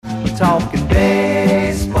talking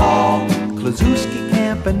baseball. Kluszewski,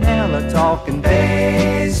 Campanella talking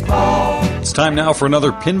baseball. It's time now for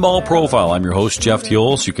another Pinball Profile. I'm your host, Jeff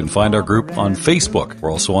Teols. You can find our group on Facebook.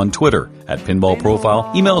 We're also on Twitter at Pinball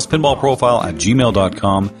Profile. Email us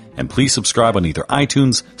pinballprofile@gmail.com. And please subscribe on either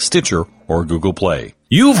iTunes, Stitcher, or Google Play.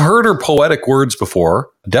 You've heard her poetic words before,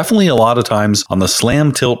 definitely a lot of times on the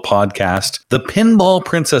Slam Tilt podcast, the Pinball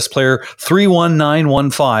Princess player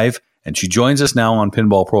 31915, and she joins us now on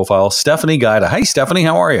Pinball Profile, Stephanie Guida. Hi, Stephanie,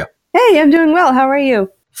 how are you? Hey, I'm doing well. How are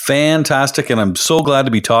you? Fantastic, and I'm so glad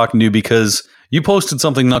to be talking to you because you posted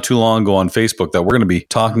something not too long ago on Facebook that we're going to be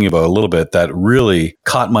talking about a little bit that really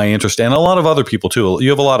caught my interest, and a lot of other people too. You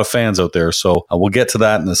have a lot of fans out there, so we'll get to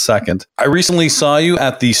that in a second. I recently saw you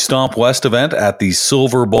at the Stomp West event at the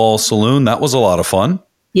Silver Ball Saloon. That was a lot of fun.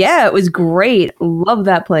 Yeah, it was great. Love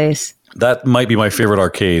that place. That might be my favorite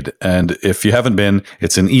arcade. And if you haven't been,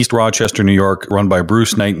 it's in East Rochester, New York, run by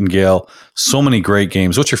Bruce Nightingale. So many great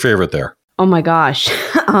games. What's your favorite there? Oh my gosh.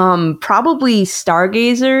 Probably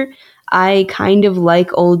Stargazer. I kind of like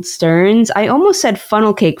Old Sterns. I almost said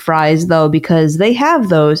funnel cake fries, though, because they have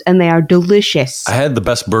those and they are delicious. I had the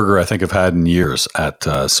best burger I think I've had in years at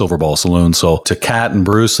Silver Ball Saloon. So to Kat and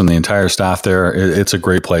Bruce and the entire staff there, it's a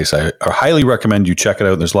great place. I highly recommend you check it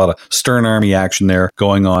out. There's a lot of Stern Army action there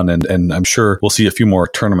going on, and I'm sure we'll see a few more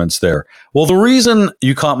tournaments there. Well, the reason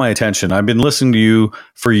you caught my attention, I've been listening to you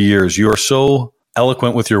for years. You are so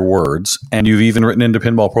eloquent with your words, and you've even written into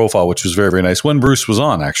Pinball Profile, which was very, very nice when Bruce was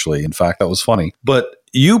on, actually. In fact, that was funny. But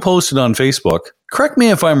you posted on Facebook, correct me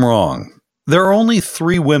if I'm wrong, there are only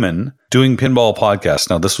 3 women doing pinball podcasts.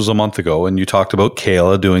 Now, this was a month ago, and you talked about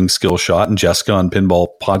Kayla doing Skill Shot and Jessica on Pinball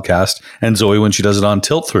Podcast and Zoe when she does it on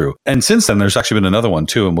Tilt Through. And since then, there's actually been another one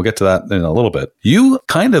too, and we'll get to that in a little bit. You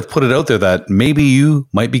kind of put it out there that maybe you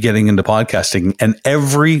might be getting into podcasting, and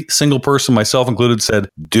every single person, myself included, said,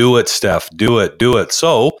 do it, Steph, do it, do it.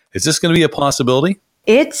 So is this going to be a possibility?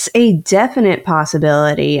 It's a definite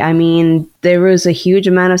possibility. I mean, there was a huge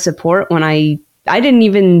amount of support when I didn't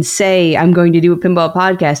even say I'm going to do a pinball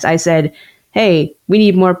podcast. I said, hey, we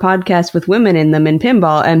need more podcasts with women in them in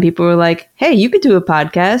pinball. And people were like, hey, you could do a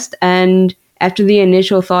podcast. And after the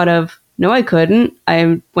initial thought of, no, I couldn't,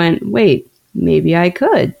 I went, wait, maybe I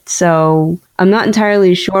could. So I'm not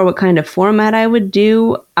entirely sure what kind of format I would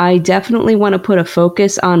do. I definitely want to put a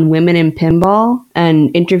focus on women in pinball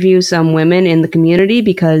and interview some women in the community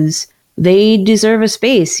because they deserve a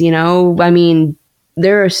space, you know? I mean,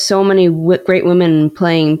 there are so many great women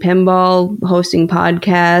playing pinball, hosting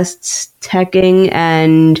podcasts, teching,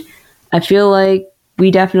 and I feel like we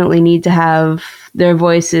definitely need to have their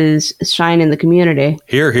voices shine in the community.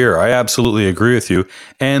 Hear, hear. I absolutely agree with you.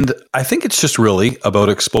 And I think it's just really about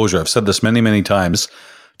exposure. I've said this many, many times.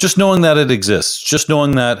 Just knowing that it exists, just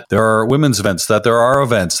knowing that there are women's events, that there are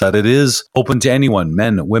events, that it is open to anyone,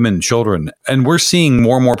 men, women, children. And we're seeing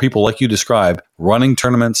more and more people, like you described, running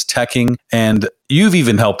tournaments, teching, and you've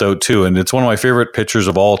even helped out too. And it's one of my favorite pictures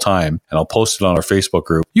of all time. And I'll post it on our Facebook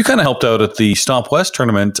group. You kind of helped out at the Stomp West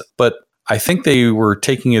tournament, but I think they were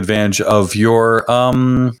taking advantage of your,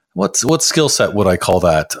 what skill set would I call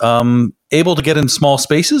that? Able to get in small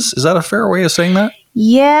spaces? Is that a fair way of saying that?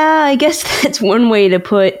 Yeah, I guess that's one way to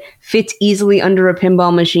put fits easily under a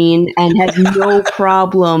pinball machine and has no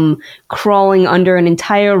problem crawling under an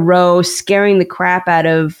entire row, scaring the crap out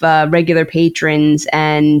of regular patrons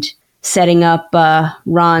and setting up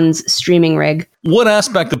Ron's streaming rig. What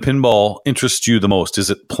aspect of pinball interests you the most? Is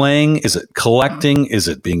it playing? Is it collecting? Is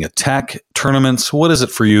it being a tech? Tournaments? What is it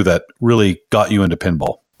for you that really got you into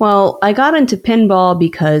pinball? Well, I got into pinball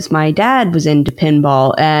because my dad was into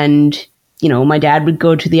pinball, and you know, my dad would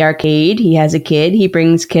go to the arcade. He has a kid. He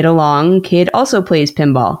brings kid along. Kid also plays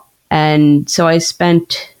pinball. And so I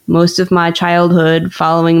spent most of my childhood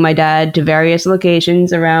following my dad to various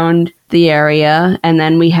locations around the area. And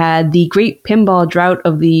then we had the great pinball drought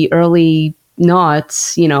of the early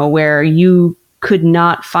noughts, you know, where you could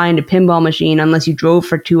not find a pinball machine unless you drove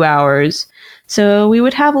for 2 hours. So we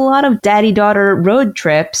would have a lot of daddy-daughter road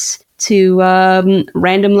trips to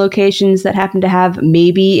random locations that happened to have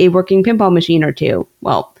maybe a working pinball machine or two.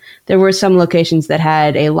 Well, there were some locations that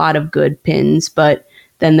had a lot of good pins, but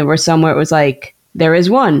then there were some where it was like, there is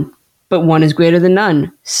one, but one is greater than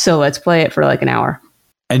none. So let's play it for like an hour.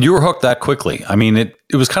 And you were hooked that quickly. I mean, it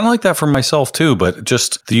was kind of like that for myself too, but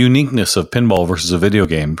just the uniqueness of pinball versus a video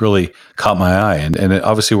game really caught my eye. And it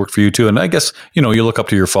obviously worked for you too. And I guess, you know, you look up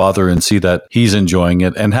to your father and see that he's enjoying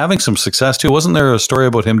it and having some success too. Wasn't there a story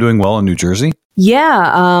about him doing well in New Jersey?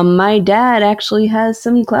 Yeah, my dad actually has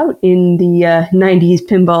some clout in the 90s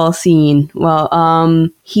pinball scene. Well,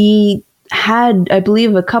 he had, I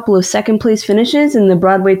believe, a couple of second place finishes in the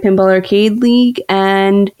Broadway Pinball Arcade League,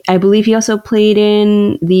 and I believe he also played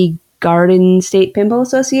in the Garden State Pinball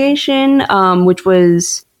Association, which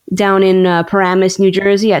was down in Paramus, New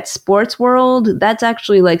Jersey at Sports World. That's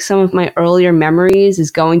actually like some of my earlier memories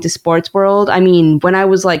is going to Sports World. I mean, when I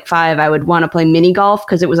was like 5, I would want to play mini golf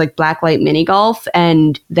because it was like blacklight mini golf,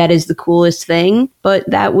 and that is the coolest thing. But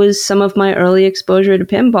that was some of my early exposure to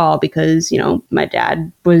pinball because, you know, my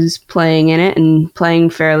dad was playing in it and playing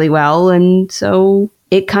fairly well. And so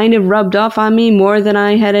it kind of rubbed off on me more than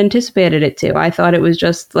I had anticipated it to. I thought it was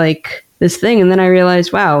just like this thing. And then I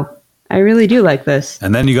realized, wow, I really do like this.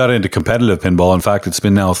 And then you got into competitive pinball. In fact, it's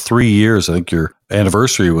been now 3 years. I think your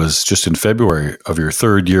anniversary was just in February of your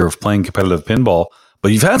 3rd year of playing competitive pinball.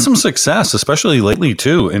 But you've had some success, especially lately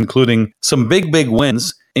too, including some big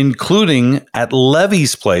wins, including at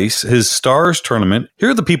Levy's place, his Stars tournament. Here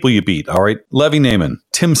are the people you beat, all right? Levy Naiman,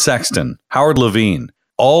 Tim Sexton, Howard Levine,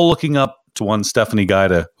 all looking up to one Stephanie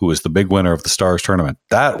Gaida, who was the big winner of the Stars tournament.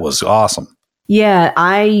 That was awesome. Yeah,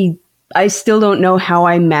 I still don't know how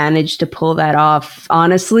I managed to pull that off.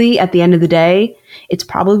 Honestly, at the end of the day, it's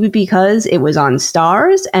probably because it was on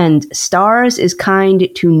Stars, and Stars is kind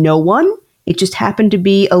to no one. It just happened to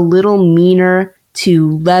be a little meaner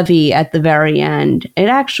to Levy at the very end. It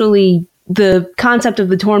actually, the concept of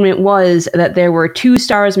the tournament was that there were 2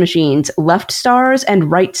 Stars machines, left Stars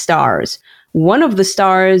and right Stars. One of the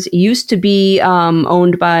Stars used to be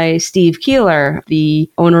owned by Steve Keeler,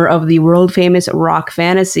 the owner of the world-famous Rock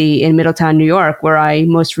Fantasy in Middletown, New York, where I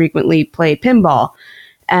most frequently play pinball.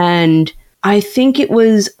 And I think it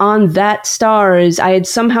was on that Stars, I had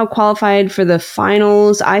somehow qualified for the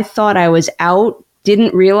finals. I thought I was out,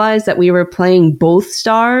 didn't realize that we were playing both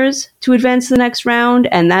Stars to advance to the next round,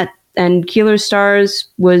 and Keeler Stars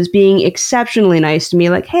was being exceptionally nice to me,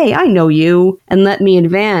 like, hey, I know you, and let me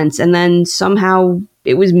advance. And then somehow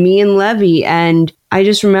it was me and Levy, and I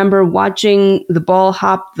just remember watching the ball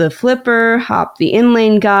hop the flipper, hop the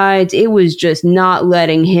inlane guides. It was just not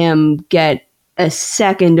letting him get a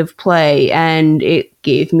second of play, and it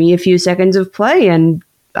gave me a few seconds of play, and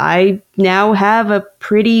I now have a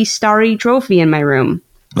pretty starry trophy in my room.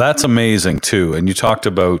 That's amazing, too. And you talked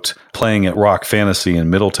about playing at Rock Fantasy in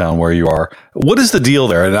Middletown, where you are. What is the deal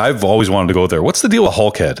there? And I've always wanted to go there. What's the deal with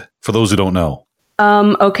Hulkhead, for those who don't know?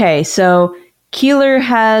 Okay, so Keeler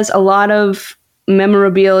has a lot of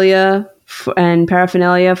memorabilia and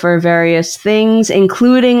paraphernalia for various things,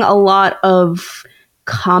 including a lot of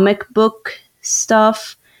comic book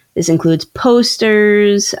stuff. This includes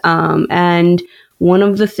posters, and one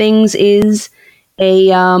of the things is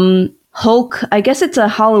a Hulk, I guess it's a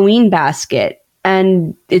Halloween basket,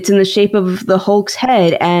 and it's in the shape of the Hulk's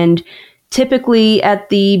head. And typically at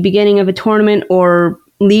the beginning of a tournament or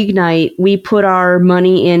league night, we put our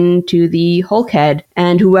money into the Hulk head,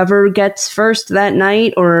 and whoever gets first that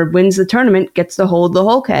night or wins the tournament gets to hold the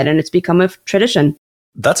Hulk head, and it's become a tradition.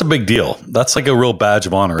 That's a big deal. That's like a real badge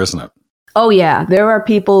of honor, isn't it? Oh yeah, there are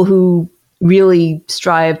people who really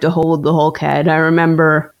strive to hold the Hulk head. I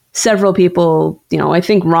remember several people, I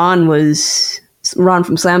think Ron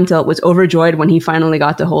from Slam Tilt was overjoyed when he finally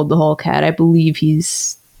got to hold the Hulk head. I believe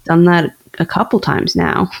he's done that a couple times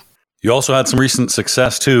now. You also had some recent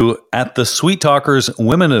success, too, at the Sweet Talkers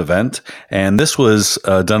Women event. And this was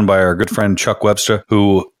done by our good friend Chuck Webster,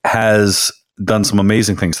 who has done some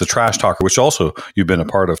amazing things. The Trash Talker, which also you've been a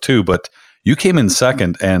part of, too. But you came in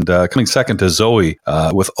second, and coming second to Zoe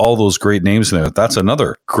with all those great names in there. That's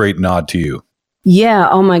another great nod to you. Yeah,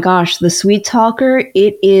 oh my gosh, the Sweet Talker,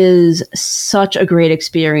 it is such a great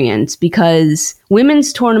experience because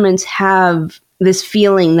women's tournaments have this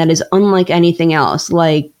feeling that is unlike anything else.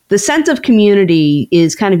 Like, the sense of community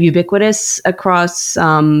is kind of ubiquitous across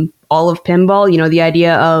all of pinball. The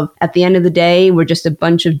idea of, at the end of the day, we're just a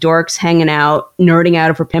bunch of dorks hanging out, nerding out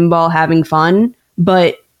over pinball, having fun.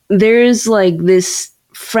 But there's like this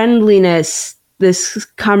friendliness, this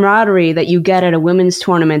camaraderie that you get at a women's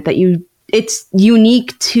tournament it's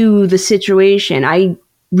unique to the situation. I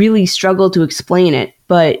really struggle to explain it,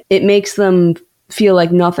 but it makes them feel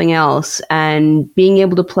like nothing else. And being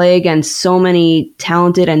able to play against so many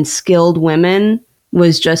talented and skilled women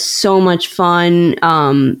was just so much fun.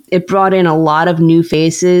 It brought in a lot of new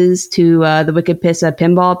faces to the Wicked Pissa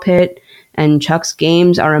Pinball Pit, and Chuck's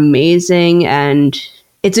games are amazing, and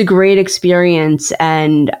it's a great experience.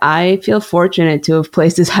 And I feel fortunate to have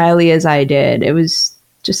placed as highly as I did. It was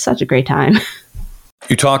just such a great time.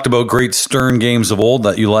 You talked about great Stern games of old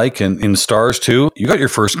that you like, and in Stars too. You got your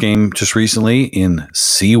first game just recently in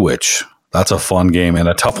Sea Witch. That's a fun game and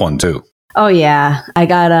a tough one too. Oh yeah. I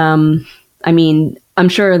got, I'm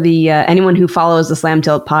sure the anyone who follows the Slam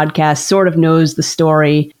Tilt podcast sort of knows the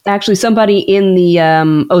story. Actually, somebody in the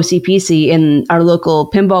OCPC in our local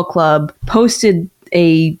pinball club posted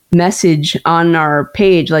a message on our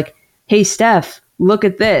page like, "Hey, Steph, look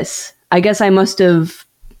at this." I guess I must have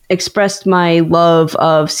expressed my love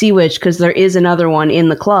of Sea Witch because there is another one in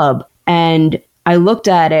the club. And I looked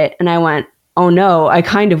at it and I went, oh no, I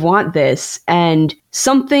kind of want this. And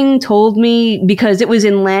something told me, because it was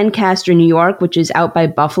in Lancaster, New York, which is out by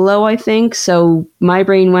Buffalo, I think. So my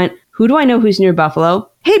brain went, who do I know who's near Buffalo?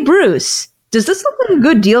 Hey, Bruce, does this look like a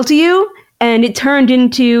good deal to you? And it turned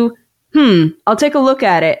into, I'll take a look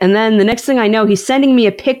at it. And then the next thing I know, he's sending me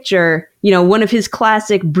a picture, one of his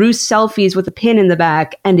classic Bruce selfies with a pin in the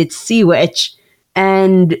back, and it's Sea Witch.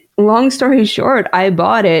 And long story short, I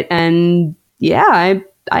bought it, and yeah,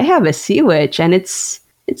 I have a Sea Witch, and it's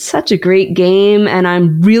such a great game, and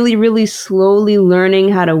I'm really, really slowly learning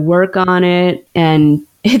how to work on it, and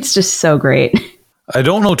it's just so great. I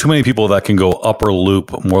don't know too many people that can go upper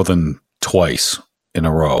loop more than twice in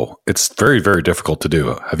a row. It's very, very difficult to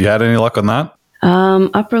do. Have you had any luck on that?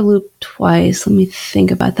 Upper loop twice. Let me think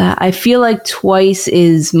about that. I feel like twice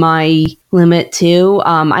is my limit too.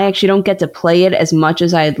 I actually don't get to play it as much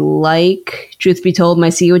as I'd like. Truth be told, my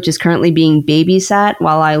Sea Witch is currently being babysat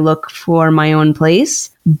while I look for my own place.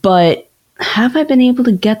 But have I been able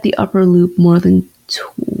to get the upper loop more than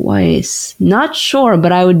twice? Not sure,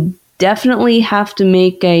 but I would definitely have to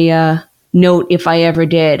make a note if I ever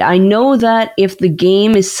did. I know that if the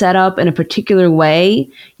game is set up in a particular way,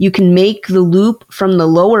 you can make the loop from the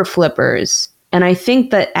lower flippers. And I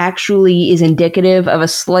think that actually is indicative of a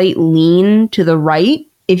slight lean to the right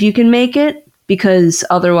if you can make it, because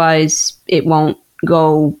otherwise it won't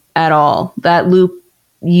go at all. That loop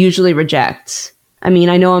usually rejects. I mean,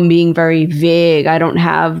 I know I'm being very vague. I don't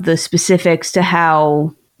have the specifics to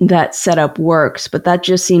how that setup works, but that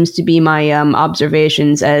just seems to be my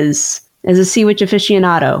observations as a Sea Witch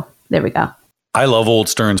aficionado. There we go. I love Old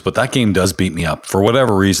Stearns, but that game does beat me up for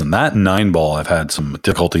whatever reason. That 9-ball I've had some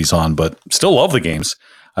difficulties on, but still love the games.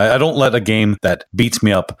 I don't let a game that beats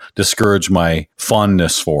me up discourage my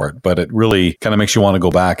fondness for it, but it really kind of makes you want to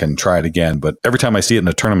go back and try it again. But every time I see it in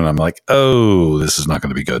a tournament, I'm like, oh, this is not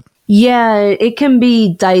going to be good. Yeah, it can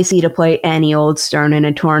be dicey to play any Old Stern in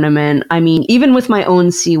a tournament. I mean, even with my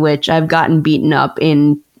own Sea Witch, I've gotten beaten up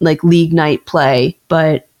in like league night play,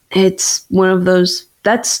 but it's one of those,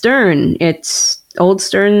 that's Stern. It's Old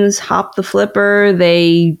Sterns hop the flipper.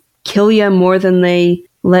 They kill you more than they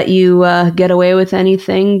let you get away with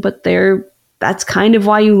anything, but that's kind of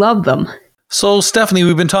why you love them. So, Stephanie,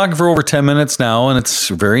 we've been talking for over 10 minutes now, and it's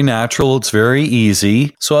very natural. It's very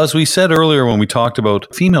easy. So, as we said earlier when we talked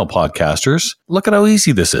about female podcasters, look at how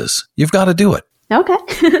easy this is. You've got to do it. Okay.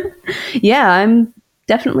 Yeah, I'm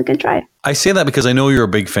definitely going to try it. I say that because I know you're a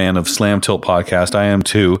big fan of Slam Tilt Podcast. I am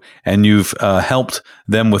too. And you've helped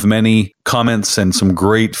them with many comments and some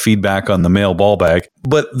great feedback on the male ball bag.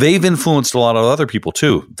 But they've influenced a lot of other people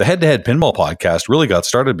too. The Head to Head Pinball Podcast really got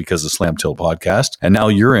started because of Slam Tilt Podcast. And now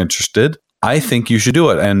you're interested. I think you should do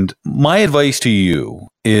it. And my advice to you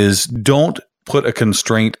is don't put a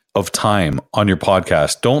constraint of time on your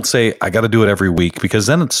podcast. Don't say, I got to do it every week, because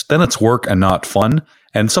then it's work and not fun.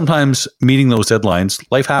 And sometimes meeting those deadlines,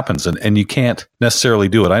 life happens and you can't necessarily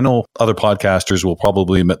do it. I know other podcasters will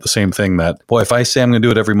probably admit the same thing, that, boy, if I say I'm going to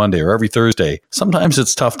do it every Monday or every Thursday, sometimes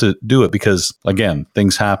it's tough to do it because, again,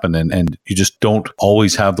 things happen and you just don't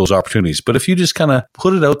always have those opportunities. But if you just kind of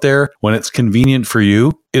put it out there when it's convenient for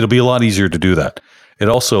you, it'll be a lot easier to do that. It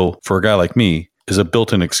also, for a guy like me, is a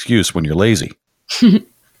built-in excuse when you're lazy.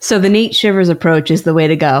 So the Nate Shivers approach is the way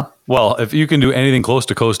to go. Well, if you can do anything close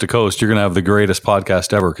to coast, you're going to have the greatest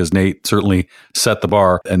podcast ever, because Nate certainly set the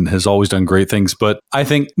bar and has always done great things. But I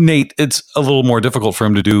think Nate, it's a little more difficult for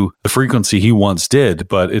him to do the frequency he once did,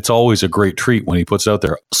 but it's always a great treat when he puts it out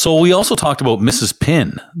there. So we also talked about Mrs.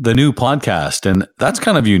 Pin, the new podcast, and that's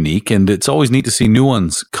kind of unique, and it's always neat to see new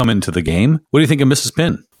ones come into the game. What do you think of Mrs.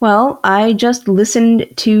 Pin? Well, I just listened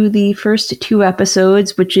to the first 2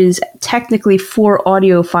 episodes, which is technically 4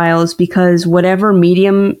 audio files, because whatever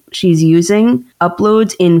medium she's using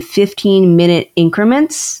uploads in 15-minute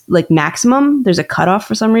increments, like maximum. There's a cutoff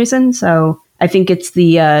for some reason. So I think it's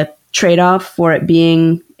the trade-off for it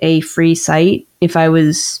being a free site, if I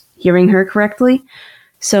was hearing her correctly.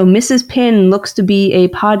 So Mrs. Pin looks to be a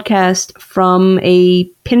podcast from a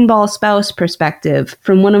pinball spouse perspective,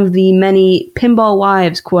 from one of the many pinball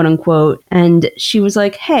wives, quote unquote. And she was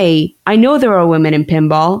like, hey, I know there are women in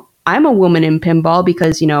pinball. I'm a woman in pinball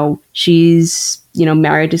because, she's,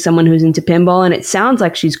 married to someone who's into pinball. And it sounds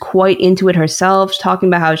like she's quite into it herself. She's talking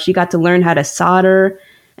about how she got to learn how to solder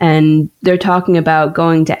and they're talking about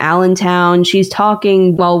going to Allentown. She's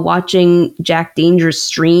talking while watching Jack Danger's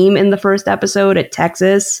stream in the first episode at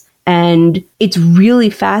Texas. And it's really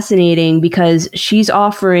fascinating because she's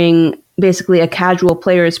offering basically a casual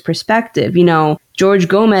player's perspective. You know, George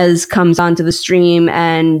Gomez comes onto the stream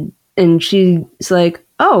and she's like,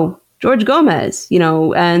 oh, George Gomez, you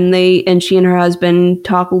know, and she and her husband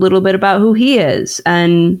talk a little bit about who he is.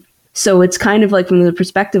 And so it's kind of like from the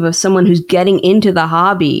perspective of someone who's getting into the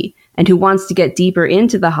hobby and who wants to get deeper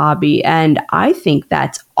into the hobby. And I think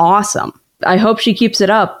that's awesome. I hope she keeps it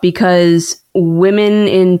up because women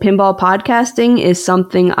in pinball podcasting is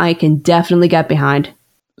something I can definitely get behind.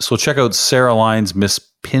 So check out Sarah Lyne's Miss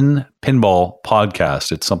Pinball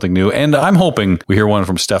podcast. It's something new. And I'm hoping we hear one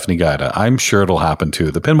from Stephanie Gaida. I'm sure it'll happen too.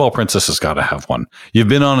 The Pinball Princess has got to have one. You've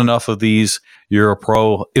been on enough of these. You're a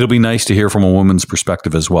pro. It'll be nice to hear from a woman's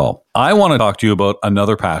perspective as well. I want to talk to you about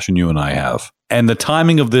another passion you and I have. And the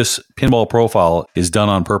timing of this pinball profile is done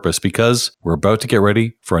on purpose because we're about to get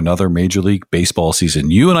ready for another Major League Baseball season.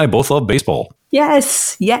 You and I both love baseball.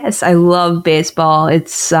 Yes, I love baseball.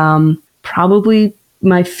 It's probably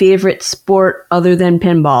my favorite sport other than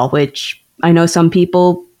pinball, which I know some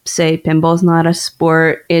people say pinball's not a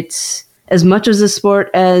sport. It's as much as a sport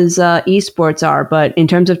as esports are, but in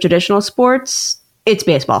terms of traditional sports, it's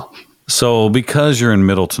baseball. So because you're in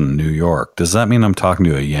Middleton, New York, does that mean I'm talking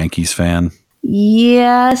to a Yankees fan?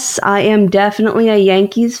 Yes, I am definitely a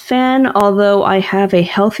Yankees fan, although I have a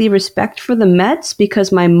healthy respect for the Mets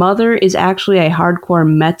because my mother is actually a hardcore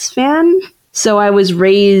Mets fan. So I was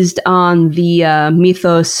raised on the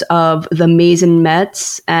mythos of the Mason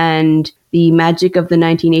Mets and the magic of the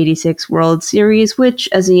 1986 World Series, which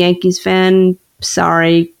as a Yankees fan,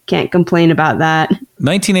 sorry, can't complain about that.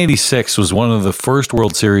 1986 was one of the first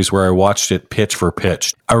World Series where I watched it pitch for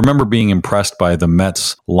pitch. I remember being impressed by the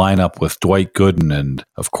Mets lineup with Dwight Gooden and,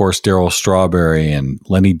 of course, Darryl Strawberry and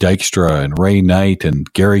Lenny Dykstra and Ray Knight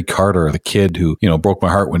and Gary Carter, the kid who, broke my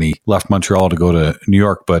heart when he left Montreal to go to New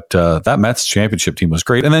York. But that Mets championship team was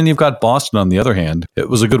great. And then you've got Boston on the other hand. It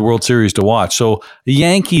was a good World Series to watch. So the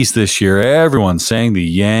Yankees this year, everyone's saying the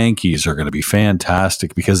Yankees are going to be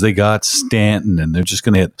fantastic because they got Stanton and they're just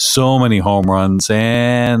going to hit so many home runs.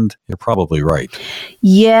 And you're probably right.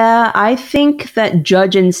 Yeah, I think that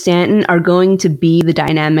Judge and Stanton are going to be the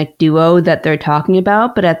dynamic duo that they're talking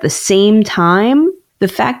about. But at the same time, the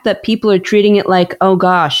fact that people are treating it like, oh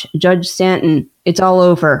gosh, Judge Stanton, it's all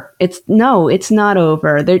over. It's not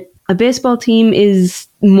over. A baseball team is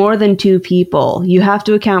more than two people. You have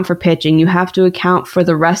to account for pitching. You have to account for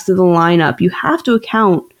the rest of the lineup. You have to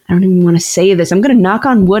account. I don't even want to say this. I'm going to knock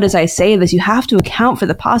on wood as I say this. You have to account for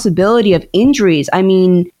the possibility of injuries. I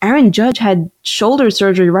mean, Aaron Judge had shoulder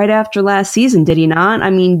surgery right after last season, did he not? I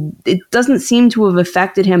mean, it doesn't seem to have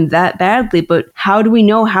affected him that badly, but how do we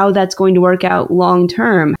know how that's going to work out long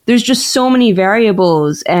term? There's just so many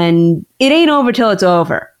variables, and it ain't over till it's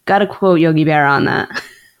over. Got to quote Yogi Berra on that.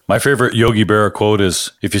 My favorite Yogi Berra quote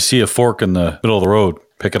is, if you see a fork in the middle of the road,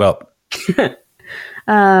 pick it up.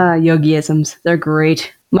 Yogiisms. They're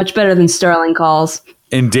great. Much better than Sterling calls.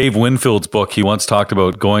 In Dave Winfield's book, he once talked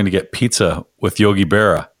about going to get pizza with Yogi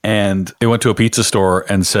Berra. And they went to a pizza store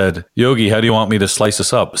and said, Yogi, how do you want me to slice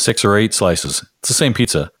this up? 6 or 8 slices. It's the same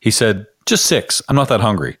pizza. He said, just 6. I'm not that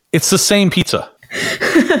hungry. It's the same pizza.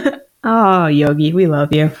 Oh, Yogi, we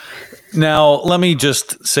love you. Now, let me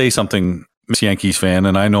just say something, Miss Yankees fan,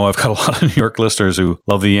 and I know I've got a lot of New York listeners who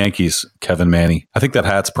love the Yankees. Kevin Manny. I think that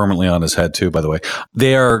hat's permanently on his head too, by the way.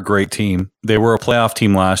 They are a great team. They were a playoff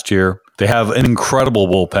team last year. They have an incredible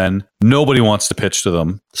bullpen. Nobody wants to pitch to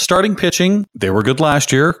them. Starting pitching, they were good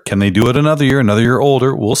last year. Can they do it another year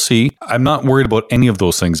older? We'll see. I'm not worried about any of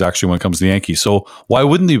those things actually when it comes to the Yankees. So why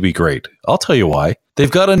wouldn't they be great? I'll tell you why.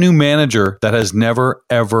 They've got a new manager that has never,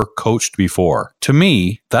 ever coached before. To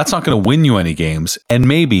me, that's not going to win you any games, and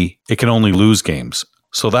maybe it can only lose games.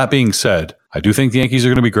 So that being said, I do think the Yankees are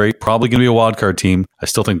going to be great, probably going to be a wild card team. I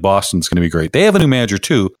still think Boston's going to be great. They have a new manager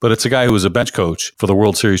too, but it's a guy who was a bench coach for the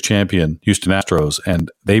World Series champion Houston Astros, and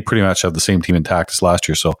they pretty much have the same team intact as last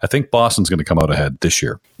year. So I think Boston's going to come out ahead this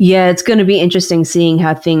year. Yeah, it's going to be interesting seeing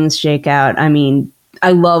how things shake out. I mean,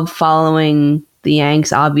 I love following the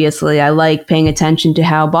Yanks, obviously. I like paying attention to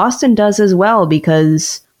how Boston does as well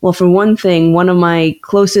because, well, for one thing, one of my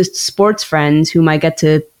closest sports friends whom I get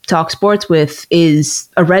to talk sports with is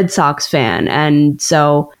a Red Sox fan. And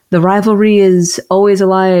so the rivalry is always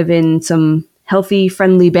alive in some healthy,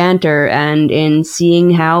 friendly banter and in seeing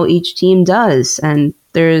how each team does. And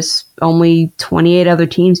there's only 28 other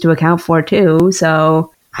teams to account for too.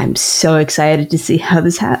 So I'm so excited to see how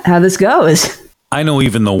this goes. I know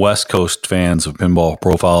even the West Coast fans of Pinball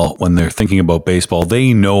Profile, when they're thinking about baseball,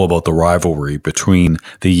 they know about the rivalry between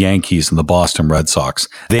the Yankees and the Boston Red Sox.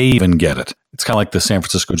 They even get it. It's kind of like the San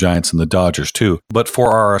Francisco Giants and the Dodgers too. But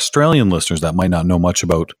for our Australian listeners that might not know much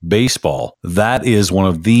about baseball, that is one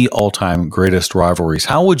of the all-time greatest rivalries.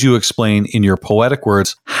 How would you explain in your poetic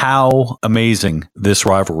words how amazing this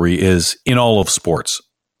rivalry is in all of sports?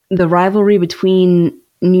 The rivalry between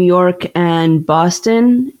New York and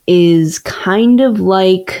Boston is kind of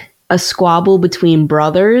like a squabble between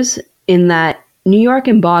brothers in that New York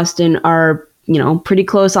and Boston are, pretty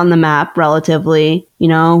close on the map relatively.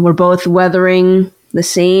 We're both weathering the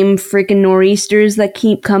same freaking nor'easters that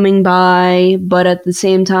keep coming by, but at the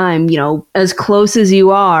same time, as close as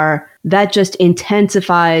you are, that just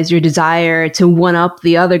intensifies your desire to one up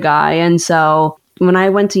the other guy. And so when I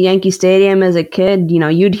went to Yankee Stadium as a kid,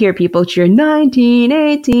 you'd hear people cheer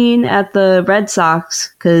 1918 at the Red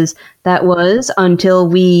Sox, because that was until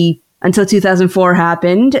 2004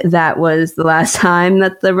 happened. That was the last time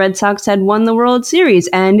that the Red Sox had won the World Series.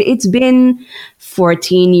 And it's been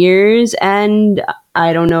 14 years, and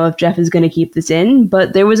I don't know if Jeff is going to keep this in,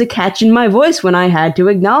 but there was a catch in my voice when I had to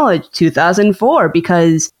acknowledge 2004,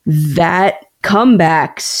 because that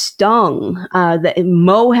comeback stung.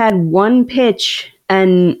 Mo had one pitch,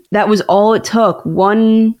 and that was all it took.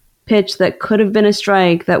 One pitch that could have been a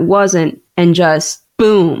strike that wasn't, and just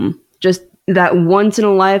boom, just that once in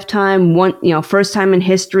a lifetime, first time in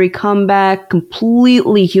history comeback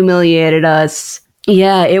completely humiliated us.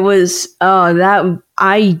 Yeah, it was, that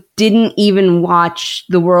I didn't even watch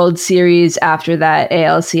the World Series after that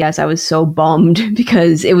ALCS. I was so bummed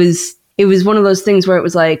because it was one of those things where it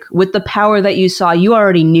was like, with the power that you saw, you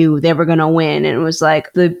already knew they were going to win. And it was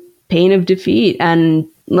like the pain of defeat. And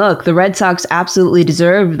look, the Red Sox absolutely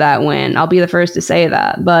deserved that win. I'll be the first to say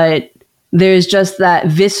that. But there's just that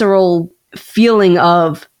visceral feeling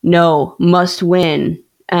of, no, must win.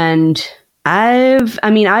 And I've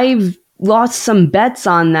lost some bets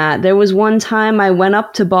on that. There was one time I went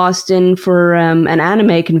up to Boston for an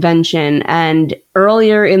anime convention, and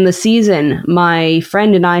earlier in the season, my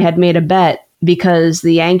friend and I had made a bet because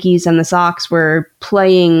the Yankees and the Sox were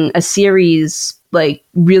playing a series like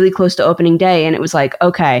really close to opening day, and it was like,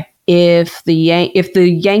 okay, if the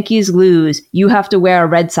Yankees lose, you have to wear a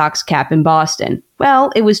Red Sox cap in Boston.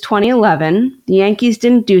 Well, it was 2011. The Yankees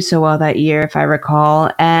didn't do so well that year, if I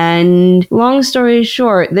recall. And long story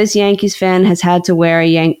short, this Yankees fan has had to wear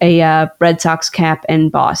a Red Sox cap in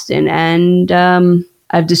Boston. And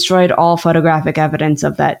I've destroyed all photographic evidence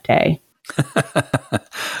of that day.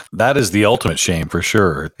 That is the ultimate shame for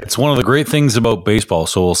sure. It's one of the great things about baseball,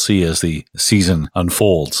 so we'll see as the season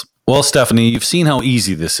unfolds. Well, Stephanie, you've seen how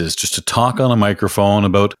easy this is just to talk on a microphone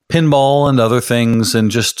about pinball and other things,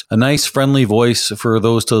 and just a nice friendly voice for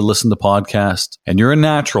those to listen to podcasts. And you're a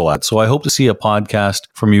natural at, so I hope to see a podcast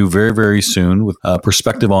from you very, very soon with a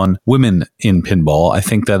perspective on women in pinball. I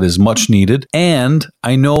think that is much needed. And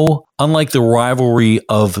I know, unlike the rivalry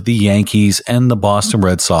of the Yankees and the Boston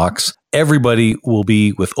Red Sox, everybody will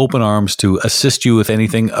be with open arms to assist you with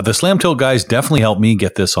anything. The Slam Tilt guys definitely helped me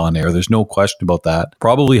get this on air. There's no question about that.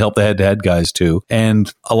 Probably help the head-to-head guys too.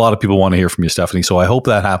 And a lot of people want to hear from you, Stephanie. So I hope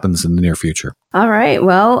that happens in the near future. All right.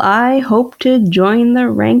 Well, I hope to join the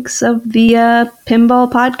ranks of the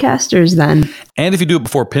pinball podcasters then. And if you do it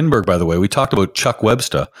before Pinburg, by the way, we talked about Chuck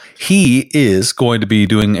Webster. He is going to be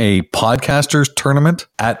doing a podcasters tournament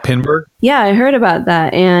at Pinburg. Yeah, I heard about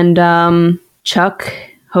that. And Chuck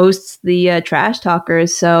hosts the Trash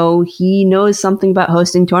Talkers, so he knows something about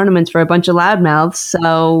hosting tournaments for a bunch of loudmouths.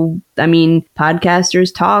 So, I mean,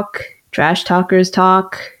 podcasters talk, Trash Talkers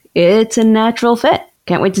talk. It's a natural fit.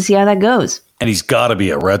 Can't wait to see how that goes. And he's got to be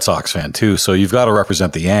a Red Sox fan, too, so you've got to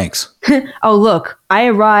represent the Yanks. Oh, look, I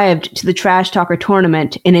arrived to the Trash Talker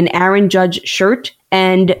tournament in an Aaron Judge shirt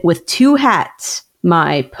and with two hats.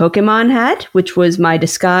 My Pokemon hat, which was my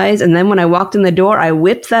disguise, and then when I walked in the door, I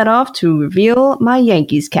whipped that off to reveal my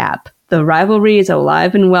Yankees cap. The rivalry is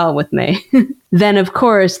alive and well with me. Then, of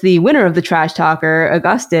course, the winner of the Trash Talker,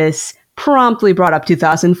 Augustus, promptly brought up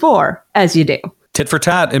 2004, as you do. Tit for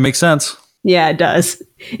tat, it makes sense. Yeah, it does.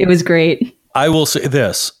 It was great. I will say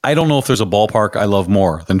this. I don't know if there's a ballpark I love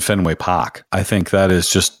more than Fenway Park. I think that is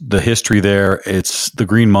just the history there. It's the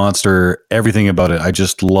Green Monster, everything about it. I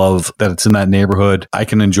just love that it's in that neighborhood. I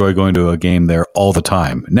can enjoy going to a game there all the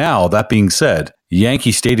time. Now, that being said,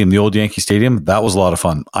 Yankee Stadium, the old Yankee Stadium, that was a lot of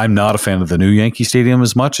fun. I'm not a fan of the new Yankee Stadium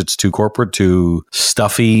as much. It's too corporate, too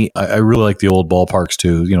stuffy. I really like the old ballparks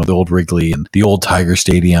too, the old Wrigley and the old Tiger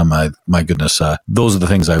Stadium. My goodness, those are the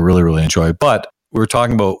things I really, really enjoy. But we were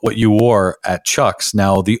talking about what you wore at Chuck's.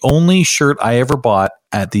 Now, the only shirt I ever bought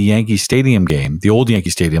at the Yankee Stadium game, the old Yankee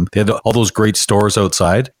Stadium, they had all those great stores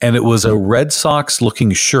outside, and it was a Red Sox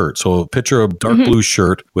looking shirt. So a picture of dark blue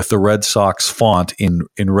shirt with the Red Sox font in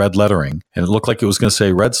red lettering. And it looked like it was going to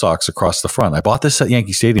say Red Sox across the front. I bought this at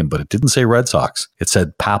Yankee Stadium, but it didn't say Red Sox. It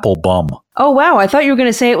said Papal Bum. Oh, wow. I thought you were going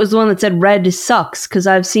to say it was the one that said Red Sucks, because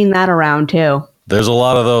I've seen that around too. There's a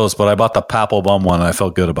lot of those, but I bought the Papal Bum one and I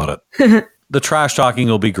felt good about it. The trash talking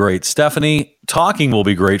will be great. Stephanie, talking will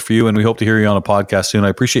be great for you, and we hope to hear you on a podcast soon. I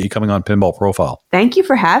appreciate you coming on Pinball Profile. Thank you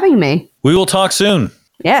for having me. We will talk soon.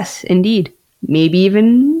 Yes, indeed. Maybe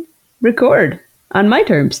even record on my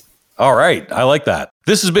terms. All right. I like that.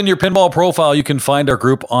 This has been your Pinball Profile. You can find our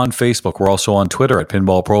group on Facebook. We're also on Twitter at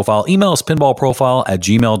Pinball Profile. Email us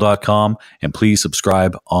pinballprofile@gmail.com, and please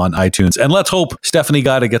subscribe on iTunes. And let's hope Stephanie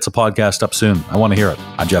Guida gets a podcast up soon. I want to hear it.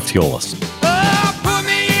 I'm Jeff Teolis.